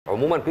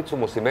عموما بيتسو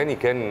موسيماني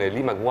كان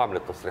ليه مجموعه من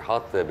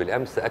التصريحات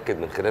بالامس اكد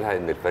من خلالها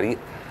ان الفريق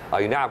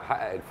اي نعم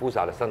حقق الفوز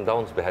على سان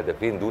داونز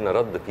بهدفين دون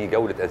رد في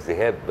جوله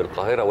الذهاب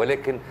بالقاهره،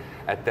 ولكن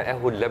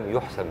التاهل لم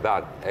يحسم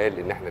بعد. قال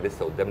ان احنا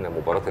لسه قدامنا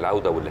مباراه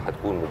العوده واللي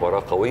هتكون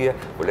مباراه قويه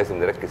ولازم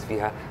نركز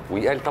فيها،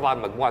 وقال طبعا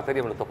مجموعه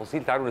ثانيه من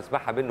التفاصيل تعالوا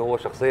نسمعها منه هو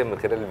شخصيا من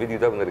خلال الفيديو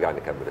ده ونرجع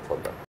نكمل.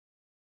 اتفضل.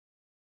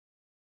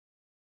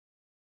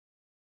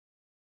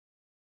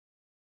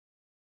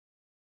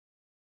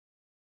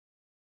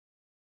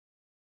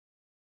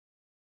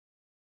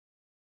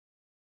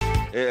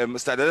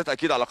 استعدادات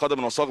اكيد على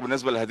قدم وساق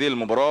بالنسبه لهذه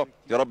المباراه،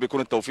 يا رب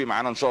يكون التوفيق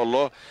معانا ان شاء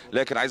الله.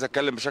 لكن عايز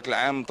اتكلم بشكل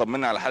عام،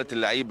 طمنا على حاله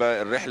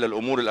اللعيبه، الرحله،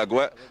 الامور،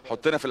 الاجواء،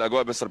 حطنا في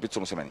الاجواء مستر بيتسو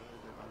موسيماني.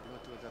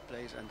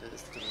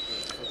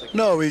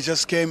 No, we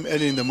just came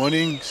early in the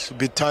morning, a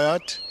bit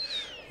tired.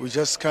 We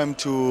just came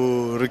to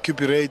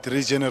recuperate,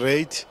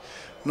 regenerate,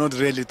 not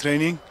really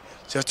training,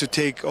 just to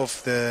take off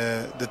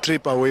the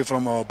trip away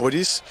from our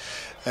bodies.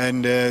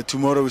 And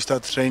tomorrow we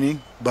start training,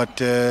 but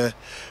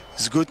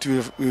it's good.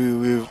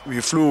 We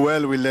flew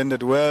well, we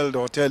landed well,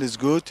 the hotel is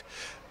good,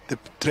 the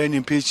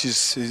training pitch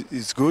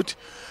is good.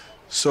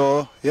 So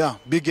yeah,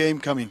 big game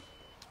coming.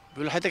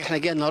 بيقول لحضرتك احنا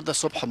جاي النهارده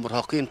الصبح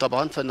مرهقين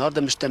طبعا،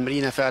 فالنهارده مش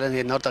تمرينه فعلا،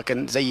 هي النهارده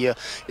كان زي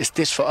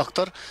استشفاء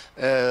اكتر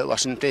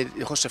وعشان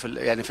يخش في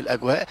يعني في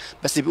الاجواء.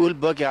 بس بيقول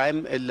بوجه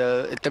عام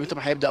التمرين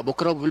طبعا هيبدا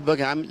بكره، وبيقول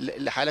بوجه عام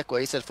الحاله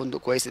كويسه، الفندق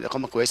كويس،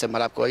 الاقامه كويسه،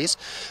 الملعب كويس،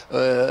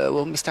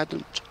 وهم بيستعدوا.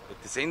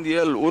 ال 90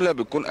 دقيقة الأولى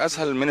بتكون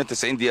أسهل من ال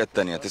 90 دقيقة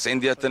الثانية، 90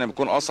 دقيقة الثانية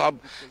بتكون أصعب،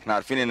 احنا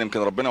عارفين إن يمكن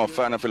ربنا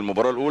وفقنا في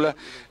المباراة الأولى،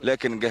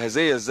 لكن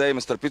جاهزية إزاي؟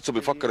 مستر بيتسو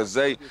بيفكر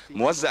إزاي؟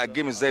 موزع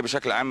الجيم إزاي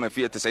بشكل عام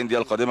في ال 90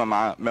 دقيقة القادمة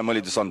مع ميمولي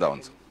دي سان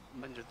داونز؟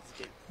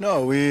 No,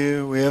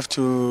 we have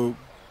to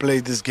play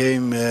this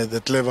game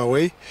the clever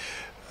way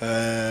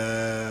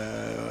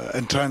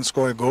and try and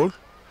score a goal,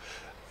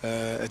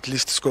 at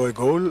least score a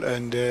goal,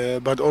 and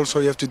but also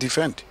you have to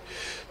defend.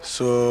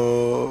 So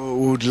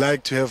we would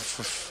like to have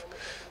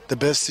the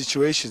best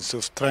situations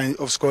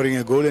of scoring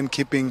a goal and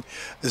keeping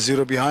a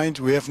zero behind.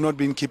 We have not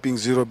been keeping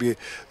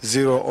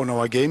zero on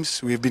our games.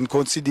 We've been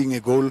conceding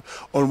a goal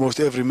almost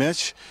every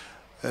match.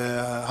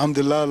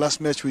 Alhamdulillah, last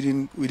match we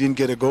didn't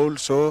get a goal,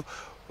 so.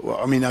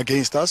 I mean,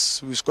 against us,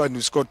 we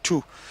scored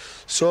 2.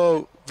 So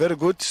very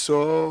good. So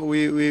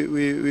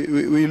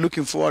we're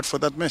looking forward for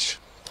that match.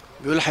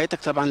 بيقول لحضرتك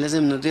طبعا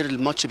لازم ندير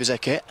الماتش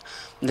بذكاء،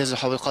 لازم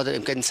نحاول قدر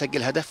الامكان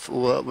نسجل هدف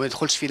وما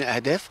يدخلش فينا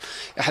اهداف.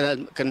 احنا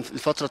كان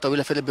الفتره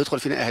طويله فاتت بيدخل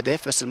فينا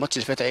اهداف، بس الماتش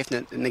اللي فات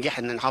عرفنا النجاح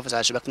ان نحافظ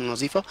على شباكنا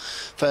النظيفه.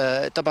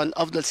 فطبعا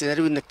افضل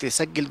سيناريو انك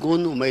تسجل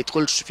جون وما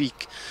يدخلش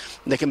فيك،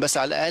 لكن بس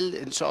على الاقل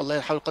ان شاء الله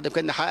نحاول قدر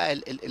الامكان نحقق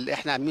اللي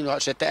احنا عاملينه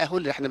عشان التاهل،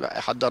 اللي احنا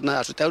حضرناه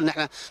عشان التاهل، ان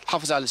احنا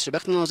نحافظ على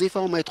شباكنا النظيفه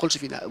وما يدخلش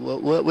فينا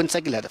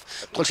ونسجل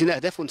هدف، يدخل فينا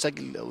اهداف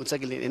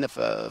ونسجل هنا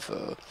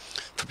في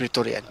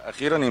بريتوريا يعني.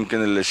 اخيرا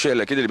يمكن الشيء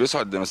الاكيد اللي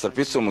بيسعد مستر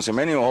بيتسو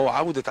موسيماني وهو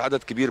عوده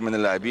عدد كبير من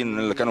اللاعبين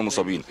اللي كانوا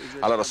مصابين،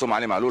 على راسهم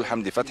علي معلول،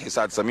 حمدي فتحي،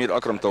 سعد سمير،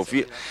 اكرم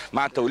توفيق،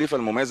 مع التوليفه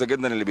المميزه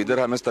جدا اللي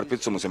بيديرها مستر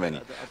بيتسو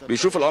موسيماني.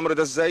 بيشوف الامر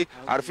ده ازاي؟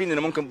 عارفين ان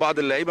ممكن بعض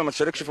اللعيبه ما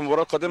تشاركش في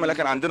المباراه القادمه،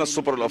 لكن عندنا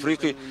السوبر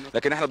الافريقي،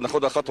 لكن احنا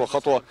بناخدها خطوه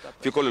خطوه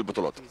في كل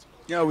البطولات.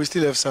 Yeah, we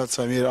still have Saad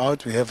Samir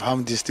out. We have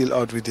Hamdi still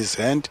out with his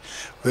hand.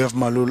 We have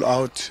Malul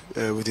out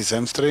with his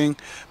hamstring.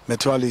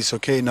 Metwali is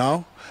okay now,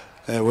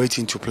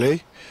 waiting to play.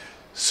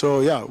 So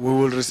yeah, we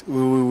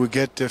will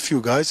get a few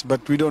guys,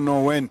 but we don't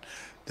know when.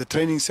 The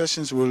training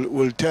sessions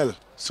will tell.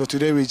 So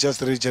today we're just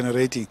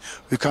regenerating.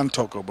 We can't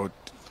talk about.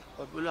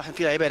 بيقولوا احنا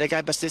في لعيبه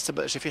رجعت، بس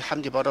لسه شايفين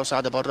حمدي بره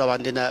وسعد بره،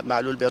 وعندنا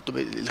معلول بيطلب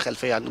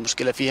الخلفيه عنده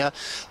مشكله فيها،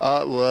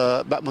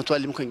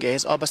 ومتولي ممكن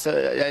جاهز، بس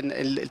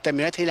يعني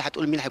التمرينات هي اللي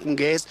هتقول مين هيكون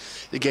جاهز،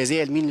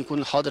 الجاهزيه لمين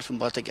يكون حاضر في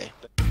المباراه الجايه.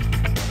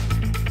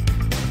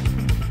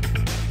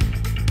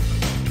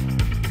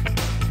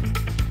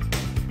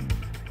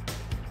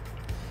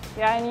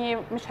 يعني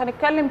مش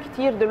هنتكلم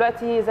كتير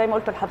دلوقتي زي ما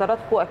قلت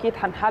لحضراتكم، اكيد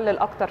هنحلل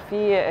اكتر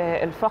في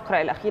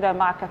الفقره الاخيره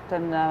مع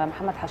كابتن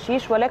محمد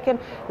حشيش، ولكن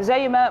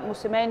زي ما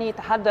موسيماني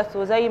تحدث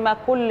وزي ما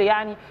كل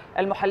يعني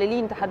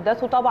المحللين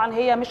تحدثوا، طبعا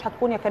هي مش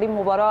هتكون يا كريم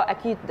مباراه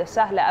اكيد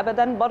سهله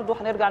ابدا. برضو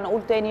هنرجع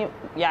نقول تاني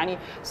يعني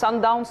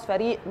سان داونز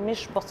فريق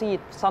مش بسيط،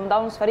 سان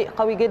داونز فريق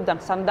قوي جدا،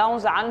 سان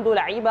داونز عنده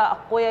لعيبه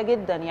اقوياء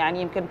جدا،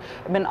 يعني يمكن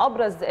من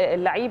ابرز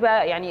اللعيبه،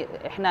 يعني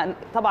احنا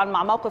طبعا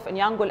مع موقف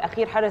انيانجو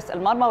الاخير حارس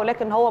المرمى،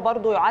 ولكن هو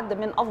برضو يعد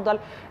من افضل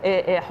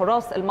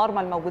حراس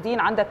المرمى الموجودين.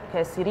 عندك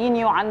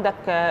سيرينيو، عندك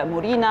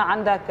مورينا،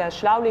 عندك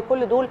شلاولي،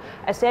 كل دول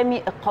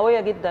اسامي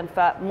قويه جدا.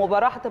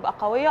 فمباراه هتبقى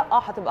قويه،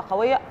 هتبقى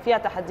قويه، فيها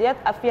تحديات،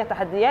 فيها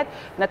تحديات.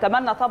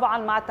 نتمنى طبعا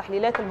مع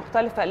التحليلات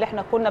المختلفه اللي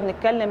احنا كنا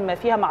بنتكلم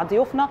فيها مع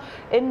ضيوفنا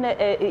ان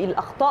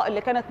الاخطاء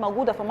اللي كانت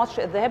موجوده في ماتش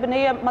الذهاب ان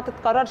هي ما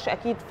تتكررش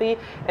اكيد في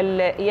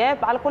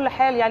الاياب. على كل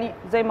حال يعني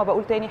زي ما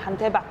بقول تاني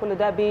هنتابع كل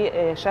ده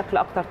بشكل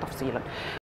اكثر تفصيلا.